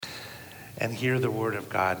and hear the word of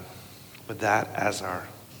God with that as our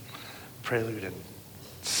prelude and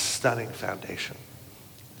stunning foundation.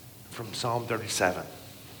 From Psalm 37.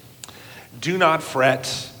 Do not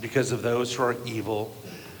fret because of those who are evil,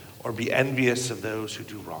 or be envious of those who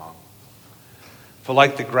do wrong. For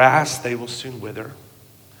like the grass, they will soon wither.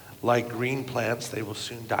 Like green plants, they will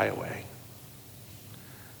soon die away.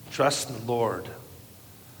 Trust in the Lord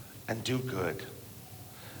and do good.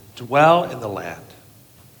 Dwell in the land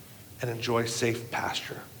and enjoy safe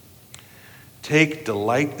pasture. Take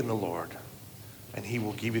delight in the Lord, and he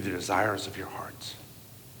will give you the desires of your hearts.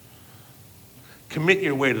 Commit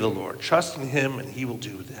your way to the Lord. Trust in him, and he will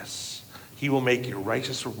do this. He will make your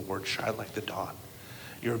righteous reward shine like the dawn,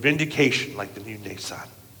 your vindication like the noonday sun.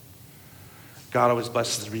 God always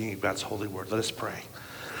blesses the reading of God's holy word. Let us pray.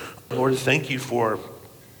 Lord, thank you for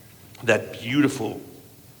that beautiful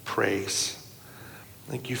praise.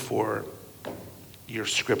 Thank you for your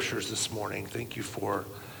scriptures this morning. Thank you for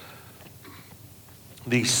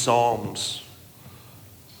these psalms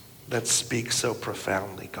that speak so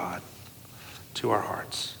profoundly, God, to our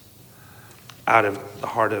hearts, out of the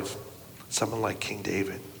heart of someone like King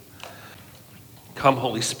David. Come,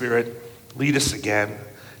 Holy Spirit, lead us again.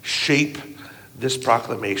 Shape this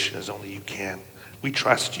proclamation as only you can. We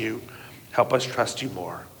trust you. Help us trust you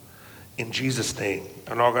more. In Jesus' name,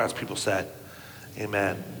 and all God's people said,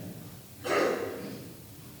 amen.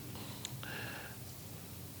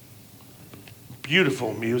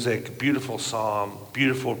 Beautiful music, beautiful psalm,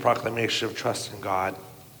 beautiful proclamation of trust in God.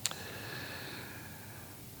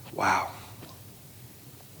 Wow.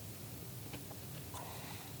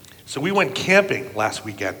 So we went camping last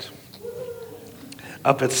weekend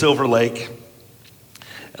up at Silver Lake,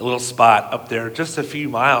 a little spot up there just a few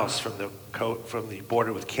miles from the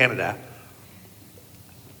border with Canada.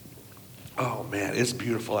 Oh man, it's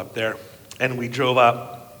beautiful up there. And we drove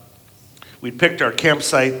up. We picked our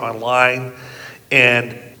campsite online,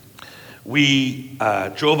 and we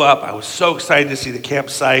drove up. I was so excited to see the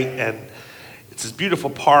campsite, and it's this beautiful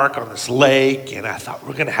park on this lake, and I thought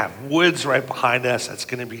we're going to have woods right behind us. It's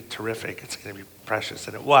going to be terrific. It's going to be precious,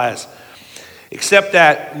 and it was. Except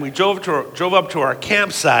that when we drove up to our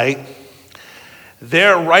campsite,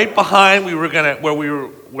 there right behind where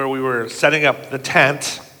we were setting up the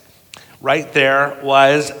tent, right there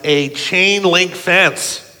was a chain link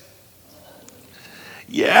fence.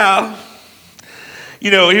 Yeah.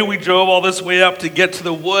 Here we drove all this way up to get to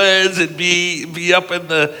the woods and be up in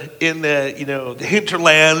the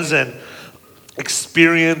hinterlands and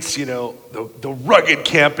experience, the rugged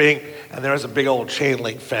camping. And there was a big old chain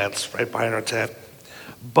link fence right behind our tent.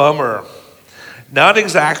 Bummer. Not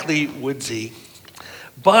exactly woodsy,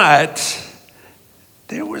 but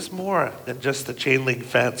there was more than just the chain link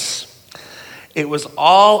fence. It was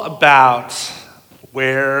all about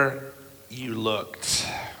where you looked.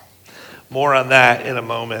 More on that in a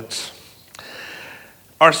moment.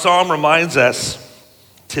 Our psalm reminds us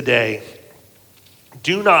today,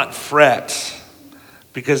 do not fret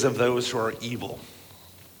because of those who are evil.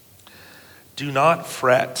 Do not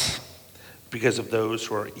fret because of those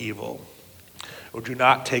who are evil. Or do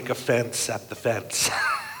not take offense at the fence.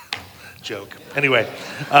 Joke. Anyway.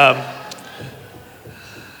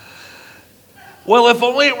 Well, if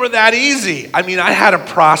only it were that easy. I had a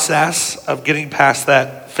process of getting past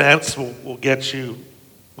that fence. We'll get to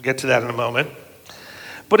that in a moment.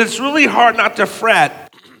 But it's really hard not to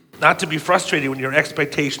fret, not to be frustrated when your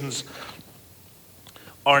expectations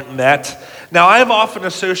aren't met. Now, I've often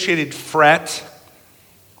associated fret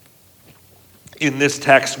in this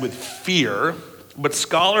text with fear, but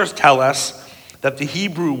scholars tell us that the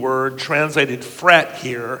Hebrew word translated fret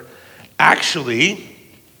here actually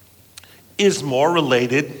is more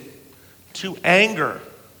related to anger.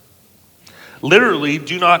 Literally,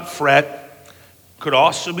 do not fret could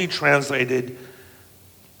also be translated,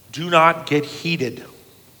 do not get heated.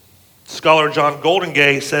 Scholar John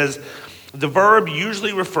Goldingay says, the verb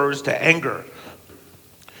usually refers to anger.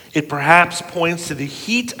 It perhaps points to the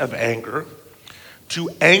heat of anger, to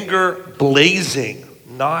anger blazing,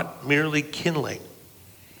 not merely kindling,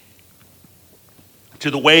 to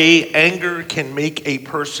the way anger can make a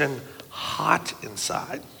person hot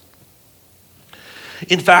inside.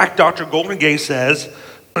 In fact, Dr. Goldingay says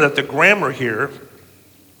that the grammar here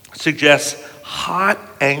suggests hot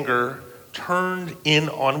anger turned in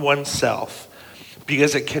on oneself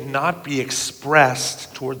because it cannot be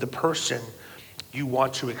expressed toward the person you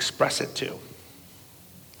want to express it to.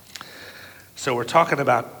 So we're talking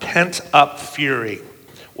about pent-up fury.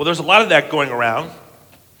 Well, there's a lot of that going around,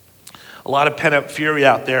 a lot of pent-up fury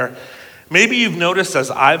out there. Maybe you've noticed, as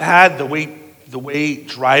I've had, the way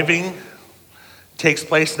driving takes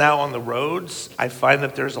place now on the roads. I find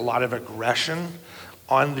that there's a lot of aggression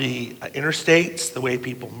on the interstates, the way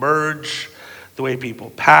people merge, the way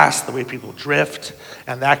people pass, the way people drift,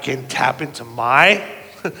 and that can tap into my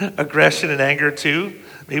aggression and anger too.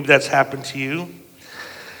 Maybe that's happened to you.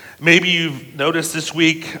 Maybe you've noticed this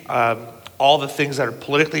week all the things that are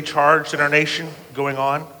politically charged in our nation going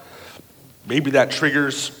on. Maybe that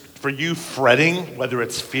triggers for you fretting, whether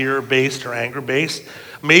it's fear-based or anger-based.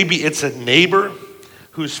 Maybe it's a neighbor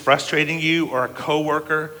who's frustrating you or a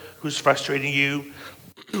coworker who's frustrating you,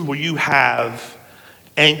 where you have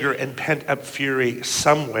anger and pent-up fury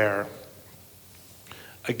somewhere.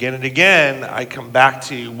 Again and again, I come back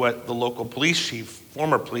to what the local police chief,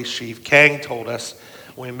 former police chief, Kang, told us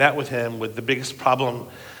when we met with him, with the biggest problem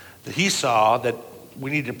that he saw that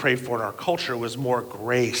we need to pray for in our culture was more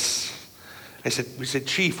grace. We said,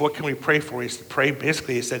 Chief, what can we pray for? He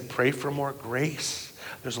said, pray for more grace.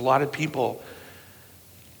 There's a lot of people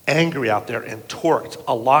angry out there and torqued,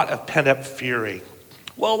 a lot of pent-up fury.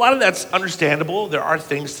 Well, a lot of that's understandable. There are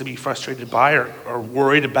things to be frustrated by or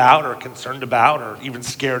worried about or concerned about or even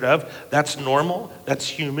scared of. That's normal. That's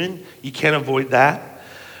human. You can't avoid that.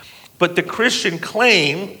 But the Christian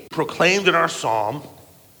claim, proclaimed in our psalm,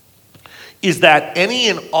 is that any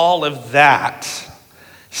and all of that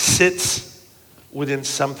sits within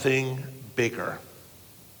something bigger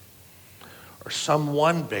or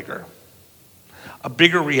someone bigger, a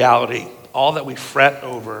bigger reality. All that we fret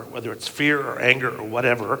over, whether it's fear or anger or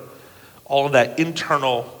whatever, all of that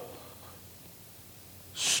internal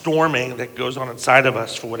storming that goes on inside of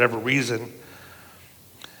us for whatever reason,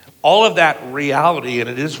 all of that reality, and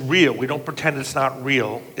it is real. We don't pretend it's not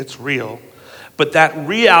real. It's real. But that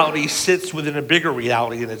reality sits within a bigger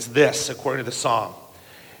reality, and it's this, according to the psalm.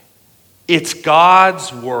 It's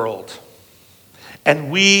God's world, and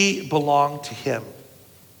we belong to him.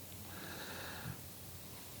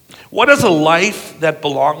 What does a life that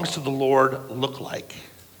belongs to the Lord look like?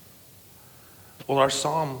 Well, our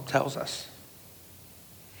psalm tells us.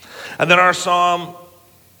 And then our psalm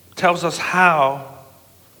tells us how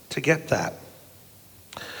to get that.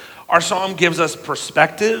 Our psalm gives us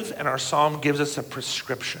perspective, and our psalm gives us a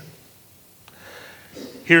prescription.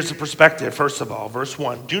 Here's the perspective, first of all, verse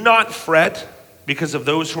 1. Do not fret because of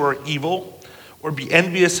those who are evil, or be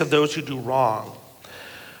envious of those who do wrong.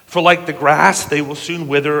 For like the grass, they will soon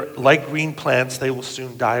wither. Like green plants, they will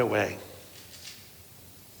soon die away.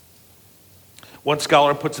 One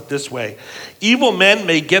scholar puts it this way. Evil men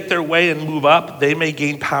may get their way and move up. They may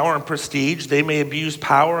gain power and prestige. They may abuse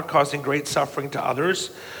power, causing great suffering to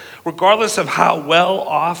others. Regardless of how well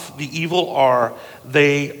off the evil are,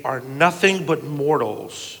 they are nothing but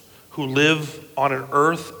mortals who live on an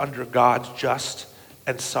earth under God's just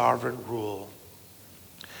and sovereign rule.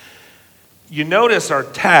 You notice our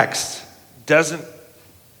text doesn't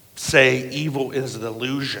say evil is an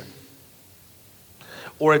illusion.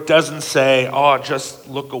 Or it doesn't say, oh, just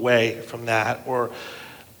look away from that. Or,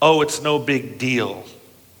 oh, it's no big deal.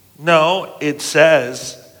 No, it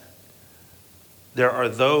says there are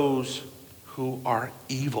those who are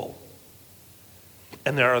evil.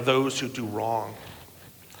 And there are those who do wrong.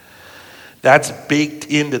 That's baked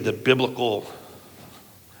into the biblical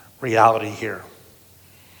reality here.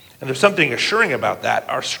 And there's something assuring about that.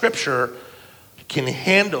 Our scripture can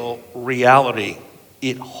handle reality.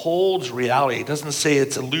 It holds reality. It doesn't say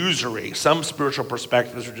it's illusory. Some spiritual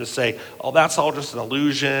perspectives would just say, oh, that's all just an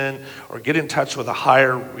illusion, or get in touch with a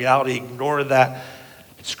higher reality, ignore that.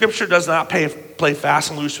 Scripture does not play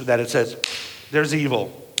fast and loose with that. It says, there's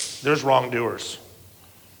evil, there's wrongdoers.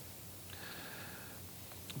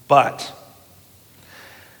 But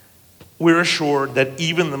we're assured that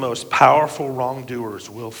even the most powerful wrongdoers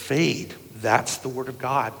will fade. That's the word of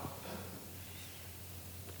God.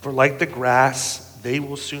 For like the grass, they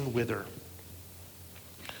will soon wither.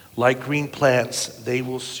 Like green plants, they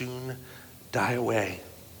will soon die away.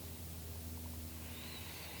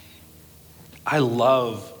 I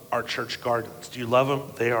love our church gardens. Do you love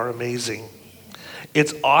them? They are amazing.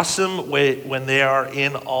 It's awesome when they are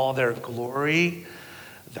in all their glory,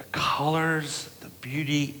 the colors, the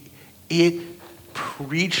beauty. It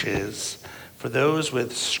preaches for those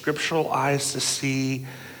with scriptural eyes to see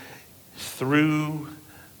through,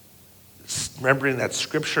 remembering that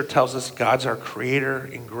scripture tells us God's our creator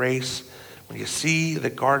in grace. When you see the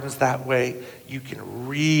gardens that way, you can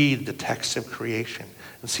read the text of creation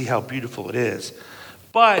and see how beautiful it is.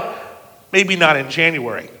 But maybe not in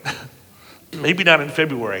January. Maybe not in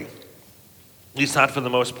February. At least not for the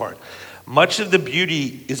most part. Much of the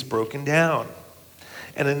beauty is broken down.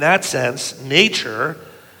 And in that sense, nature,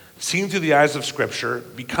 seen through the eyes of Scripture,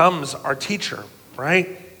 becomes our teacher,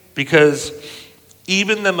 right? Because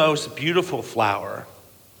Even the most beautiful flower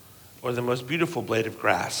or the most beautiful blade of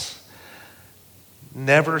grass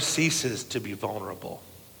never ceases to be vulnerable.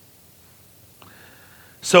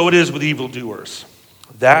 So it is with evildoers.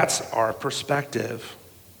 That's our perspective.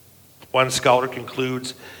 One scholar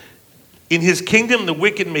concludes, in his kingdom the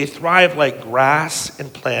wicked may thrive like grass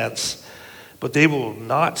and plants, but they will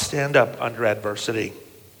not stand up under adversity.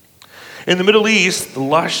 In the Middle East, the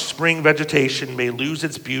lush spring vegetation may lose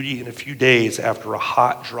its beauty in a few days after a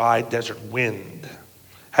hot, dry desert wind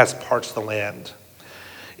has parched the land.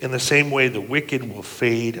 In the same way, the wicked will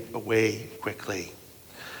fade away quickly.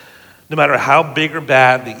 No matter how big or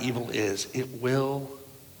bad the evil is, it will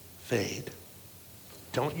fade.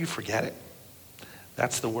 Don't you forget it.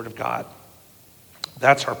 That's the word of God.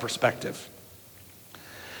 That's our perspective.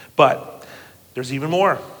 But there's even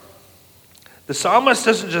more. The psalmist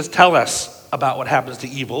doesn't just tell us about what happens to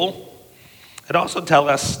evil. It also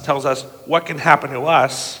tells us what can happen to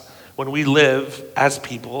us when we live as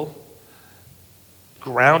people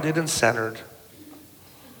grounded and centered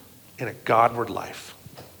in a Godward life.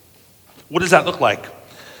 What does that look like?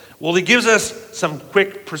 Well, he gives us some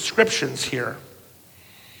quick prescriptions here.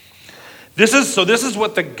 This is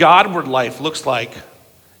what the Godward life looks like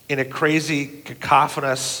in a crazy,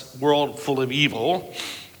 cacophonous world full of evil.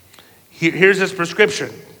 Here's his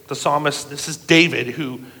prescription. The psalmist, this is David,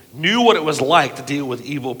 who knew what it was like to deal with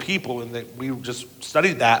evil people, and that we just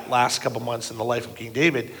studied that last couple months in the life of King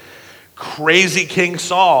David. Crazy King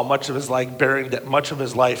Saul, much of his life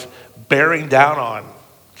bearing down on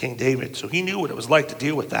King David. So he knew what it was like to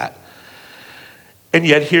deal with that. And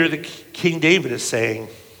yet here the King David is saying,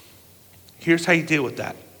 here's how you deal with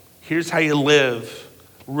that. Here's how you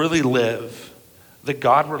really live the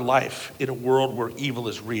Godward life in a world where evil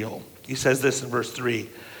is real. He says this in verse 3,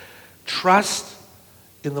 trust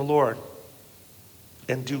in the Lord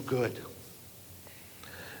and do good.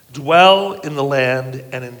 Dwell in the land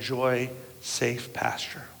and enjoy safe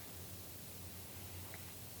pasture.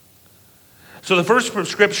 So the first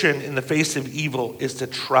prescription in the face of evil is to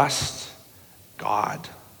trust God.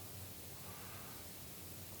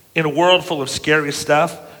 In a world full of scary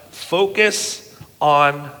stuff, focus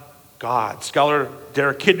on God. Scholar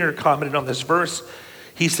Derek Kidner commented on this verse.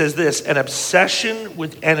 He says this, an obsession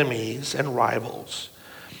with enemies and rivals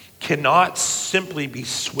cannot simply be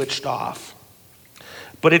switched off,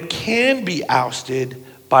 but it can be ousted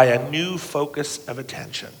by a new focus of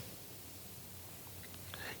attention.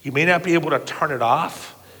 You may not be able to turn it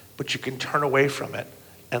off, but you can turn away from it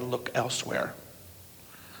and look elsewhere.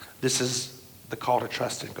 This is the call to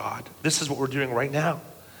trust in God. This is what we're doing right now.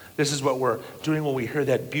 This is what we're doing when we hear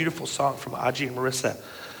that beautiful song from Aji and Marissa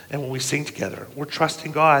and when we sing together. We're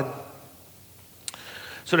trusting God.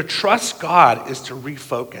 So to trust God is to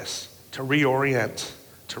refocus, to reorient,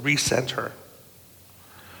 to recenter.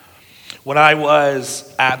 When I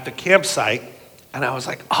was at the campsite and I was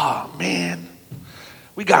like, oh man,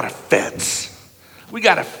 we got a fence. We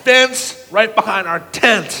got a fence right behind our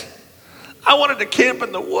tent. I wanted to camp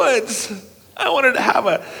in the woods. I wanted to have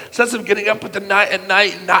a sense of getting up at night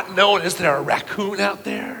and not knowing, is there a raccoon out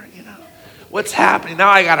there? You know, what's happening? Now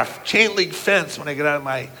I got a chain link fence when I get out of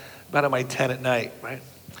my tent at night, right?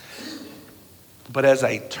 But as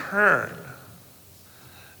I turn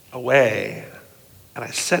away and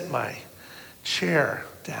I set my chair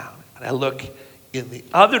down and I look in the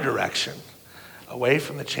other direction, away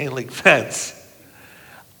from the chain link fence,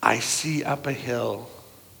 I see up a hill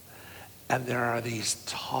and there are these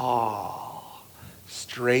tall,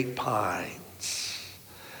 straight pines,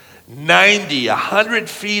 90, 100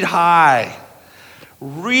 feet high,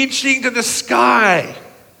 reaching to the sky,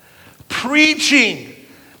 preaching,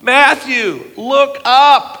 Matthew, look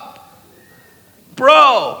up.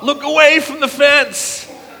 Bro, look away from the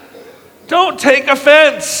fence. Don't take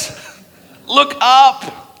offense. Look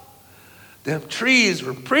up. Them trees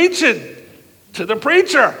were preaching to the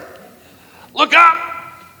preacher. Look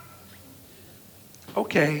up.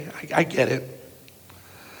 Okay, I get it.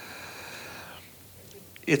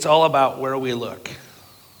 It's all about where we look.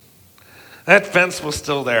 That fence was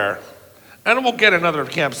still there. And we'll get another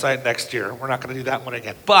campsite next year. We're not going to do that one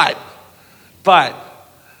again. But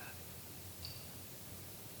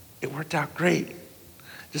it worked out great.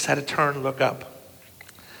 Just had to turn and look up.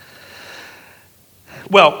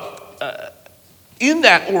 Well, in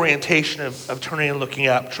that orientation of turning and looking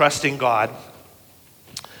up, trusting God,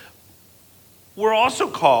 we're also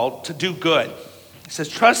called to do good. He says,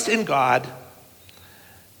 trust in God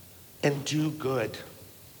and do good.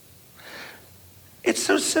 It's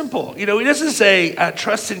so simple. You know, he doesn't say,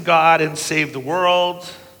 trust in God and save the world.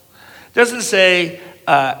 He doesn't say,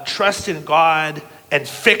 trust in God and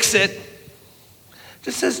fix it.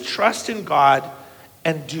 Just says trust in God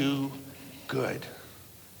and do good.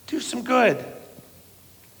 Do some good.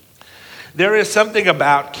 There is something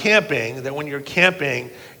about camping that when you're camping,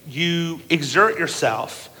 you exert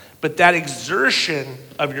yourself, but that exertion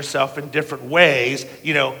of yourself in different ways,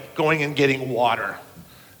 going and getting water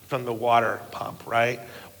from the water pump, right?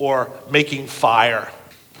 Or making fire,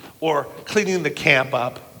 or cleaning the camp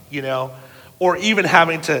up, or even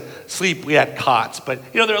having to sleep. We had cots,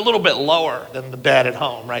 but they're a little bit lower than the bed at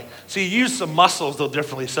home, right? So you use some muscles a little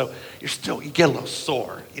differently, so you get a little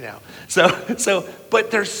sore,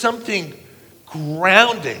 but there's something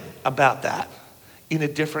grounding about that in a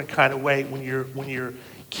different kind of way when you're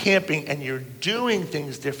camping and you're doing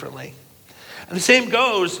things differently. And the same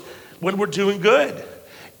goes when we're doing good.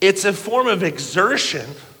 It's a form of exertion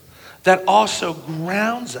that also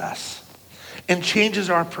grounds us and changes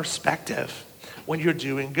our perspective when you're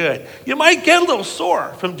doing good. You might get a little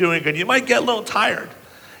sore from doing good. You might get a little tired.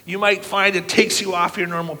 You might find it takes you off your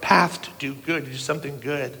normal path to do good, to do something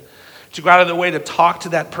good, to go out of the way to talk to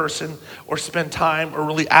that person or spend time or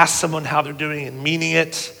really ask someone how they're doing and meaning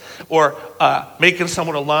it, or making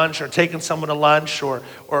someone a lunch or taking someone to lunch or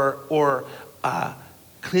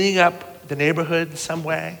cleaning up the neighborhood in some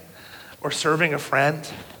way or serving a friend,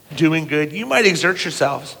 doing good. You might exert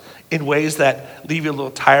yourselves in ways that leave you a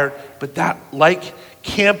little tired, but that, like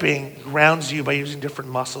camping, grounds you by using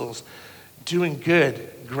different muscles. Doing good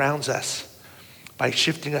grounds us by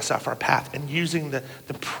shifting us off our path and using the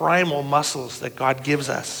primal muscles that God gives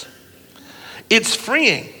us. It's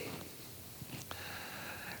freeing.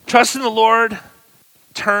 Trust in the Lord,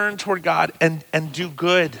 turn toward God, and do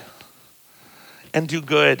good. And do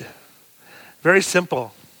good. Very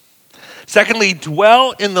simple. Secondly,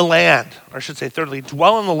 dwell in the land. Or I should say, thirdly,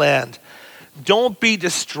 dwell in the land. Don't be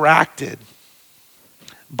distracted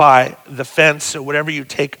by the fence or whatever you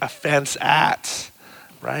take offense at,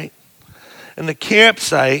 right? In the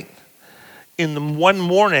campsite, one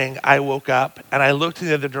morning, I woke up and I looked in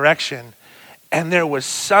the other direction, and there was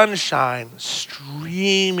sunshine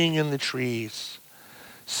streaming in the trees.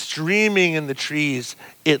 Streaming in the trees.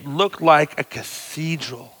 It looked like a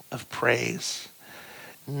cathedral of praise.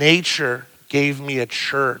 Nature gave me a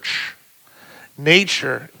church.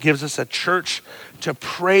 Nature gives us a church to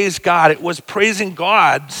praise God. It was praising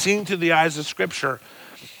God, seen through the eyes of Scripture.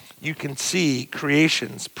 You can see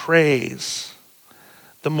creation's praise.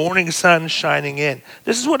 The morning sun shining in.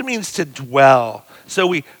 This is what it means to dwell. So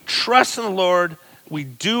we trust in the Lord, we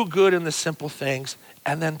do good in the simple things,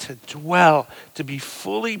 and then to dwell, to be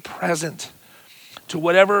fully present to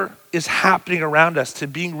whatever is happening around us, to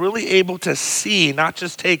being really able to see, not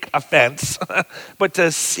just take offense, but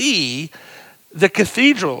to see the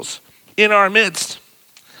cathedrals in our midst.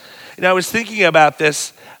 And I was thinking about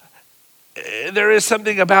this. There is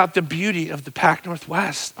something about the beauty of the Pac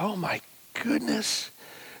Northwest. Oh my goodness.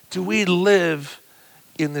 Do we live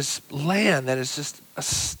in this land that is just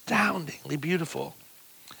astoundingly beautiful?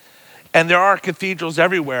 And there are cathedrals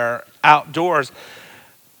everywhere, outdoors,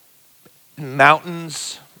 in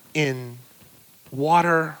mountains, in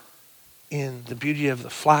water, in the beauty of the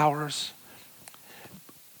flowers.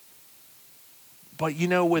 But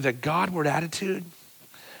with a Godward attitude,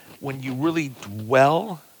 when you really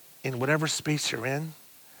dwell in whatever space you're in,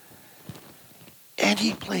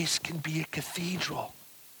 any place can be a cathedral.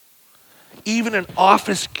 Even an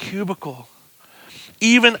office cubicle,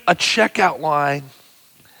 even a checkout line,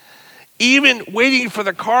 even waiting for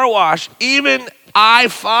the car wash, even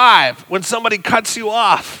I-5 when somebody cuts you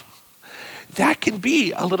off. That can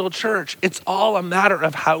be a little church. It's all a matter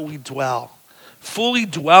of how we dwell. Fully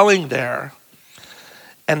dwelling there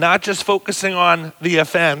and not just focusing on the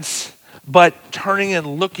offense, but turning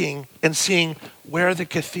and looking and seeing where the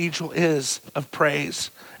cathedral is of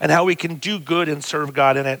praise and how we can do good and serve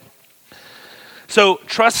God in it. So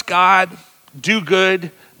trust God, do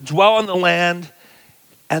good, dwell in the land,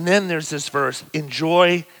 and then there's this verse,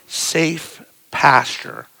 enjoy safe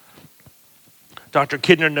pasture. Dr.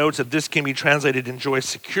 Kidner notes that this can be translated enjoy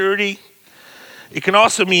security. It can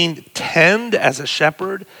also mean tend as a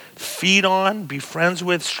shepherd, feed on, be friends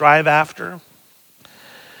with, strive after.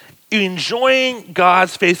 Enjoying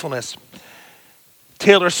God's faithfulness.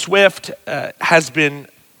 Taylor Swift has been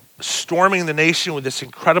storming the nation with this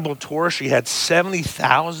incredible tour. She had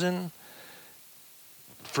 70,000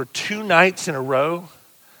 for 2 nights in a row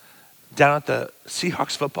down at the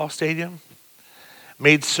Seahawks football stadium.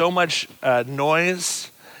 Made so much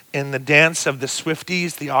noise in the dance of the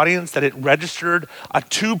Swifties, the audience, that it registered a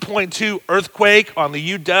 2.2 earthquake on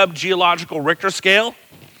the UW geological Richter scale.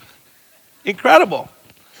 Incredible.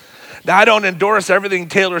 Now, I don't endorse everything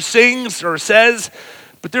Taylor sings or says,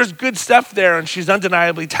 But there's good stuff there, and she's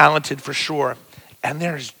undeniably talented for sure. And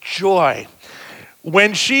there's joy.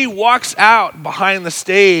 When she walks out behind the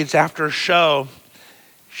stage after a show,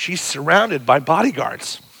 she's surrounded by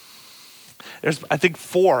bodyguards. There's, I think,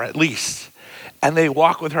 4 at least. And they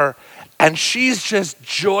walk with her. And she's just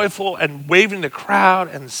joyful and waving the crowd.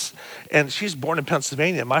 And she's born in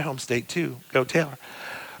Pennsylvania, my home state too. Go Taylor.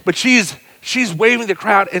 But she's waving the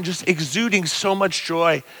crowd and just exuding so much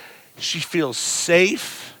joy. She feels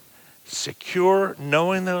safe, secure,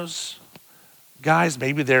 knowing those guys.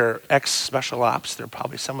 Maybe they're ex-special ops. They're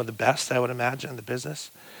probably some of the best, I would imagine, in the business.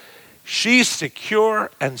 She's secure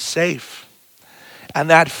and safe. And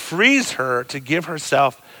that frees her to give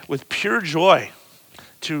herself with pure joy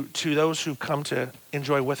to those who've come to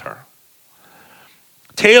enjoy with her.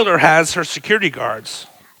 Taylor has her security guards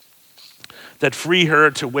that free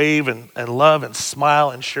her to wave and love and smile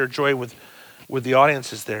and share joy with the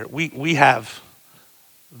audiences there. We have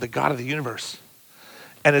the God of the universe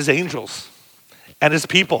and his angels and his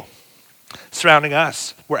people surrounding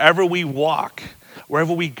us wherever we walk,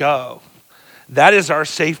 wherever we go. That is our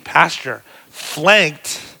safe pasture,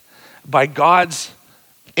 flanked by God's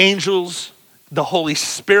angels, the Holy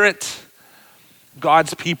Spirit,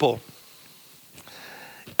 God's people.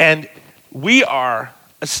 And we are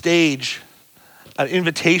a stage, an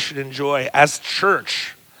invitation and joy as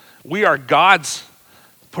church. We are God's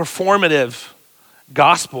performative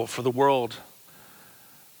gospel for the world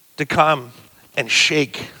to come and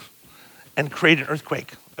shake and create an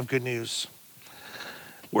earthquake of good news.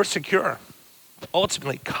 We're secure.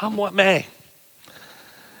 Ultimately, come what may.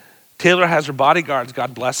 Taylor has her bodyguards,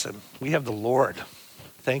 God bless him. We have the Lord.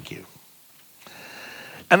 Thank you.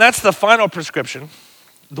 And that's the final prescription.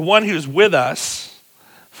 The one who's with us,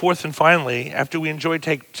 fourth and finally, after we enjoy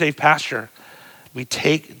safe pasture, we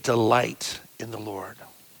take delight in the Lord.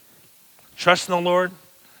 Trust in the Lord,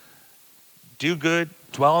 do good,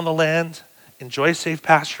 dwell on the land, enjoy safe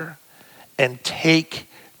pasture, and take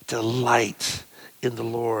delight in the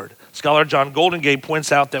Lord. Scholar John Goldingay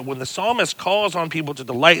points out that when the psalmist calls on people to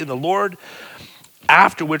delight in the Lord,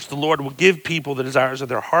 after which the Lord will give people the desires of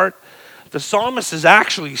their heart, the psalmist is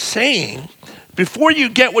actually saying, before you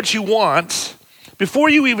get what you want, before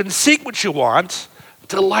you even seek what you want,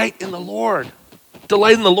 delight in the Lord.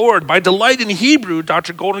 Delight in the Lord. By delight in Hebrew,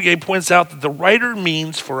 Dr. Goldingay points out that the writer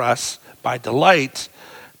means for us, by delight,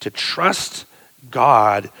 to trust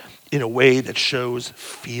God in a way that shows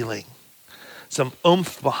feeling. Some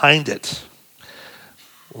oomph behind it.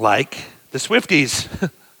 Like the Swifties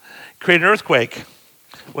create an earthquake.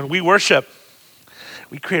 When we worship,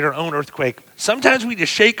 we create our own earthquake. Sometimes we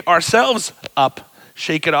just shake ourselves up,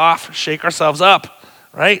 shake it off, shake ourselves up,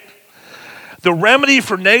 right? The remedy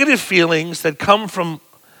for negative feelings that come from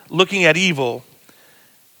looking at evil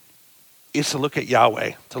is to look at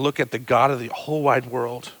Yahweh, to look at the God of the whole wide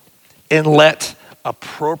world, and let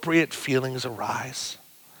appropriate feelings arise.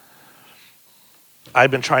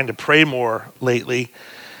 I've been trying to pray more lately.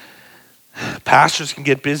 Pastors can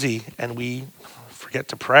get busy and we forget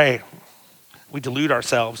to pray. We delude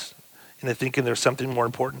ourselves into thinking there's something more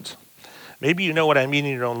important. Maybe you know what I mean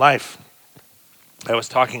in your own life. I was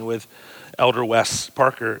talking with Elder Wes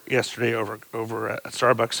Parker yesterday over at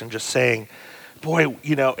Starbucks and just saying, boy,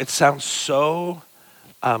 you know, it sounds so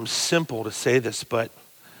simple to say this, but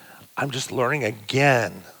I'm just learning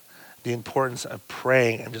again the importance of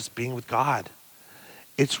praying and just being with God.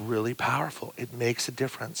 It's really powerful. It makes a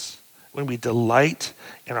difference. When we delight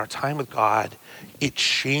in our time with God, it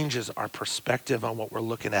changes our perspective on what we're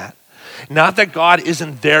looking at. Not that God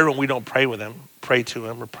isn't there when we don't pray to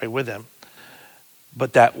him, or pray with him,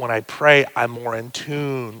 but that when I pray, I'm more in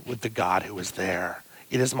tune with the God who is there.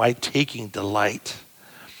 It is my taking delight,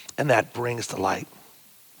 and that brings delight.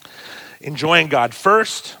 Enjoying God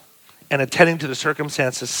first and attending to the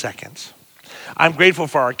circumstances second. I'm grateful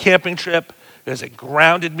for our camping trip because it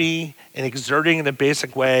grounded me in exerting in a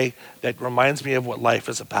basic way that reminds me of what life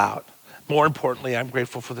is about. More importantly, I'm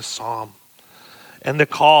grateful for the psalm and the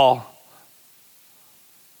call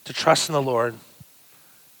to trust in the Lord,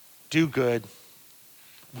 do good,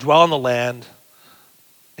 dwell in the land,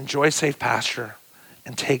 enjoy safe pasture,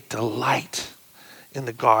 and take delight in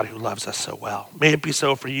the God who loves us so well. May it be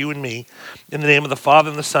so for you and me. In the name of the Father,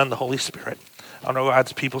 and the Son, and the Holy Spirit. I know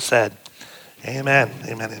God's people said, amen,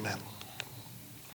 amen, amen.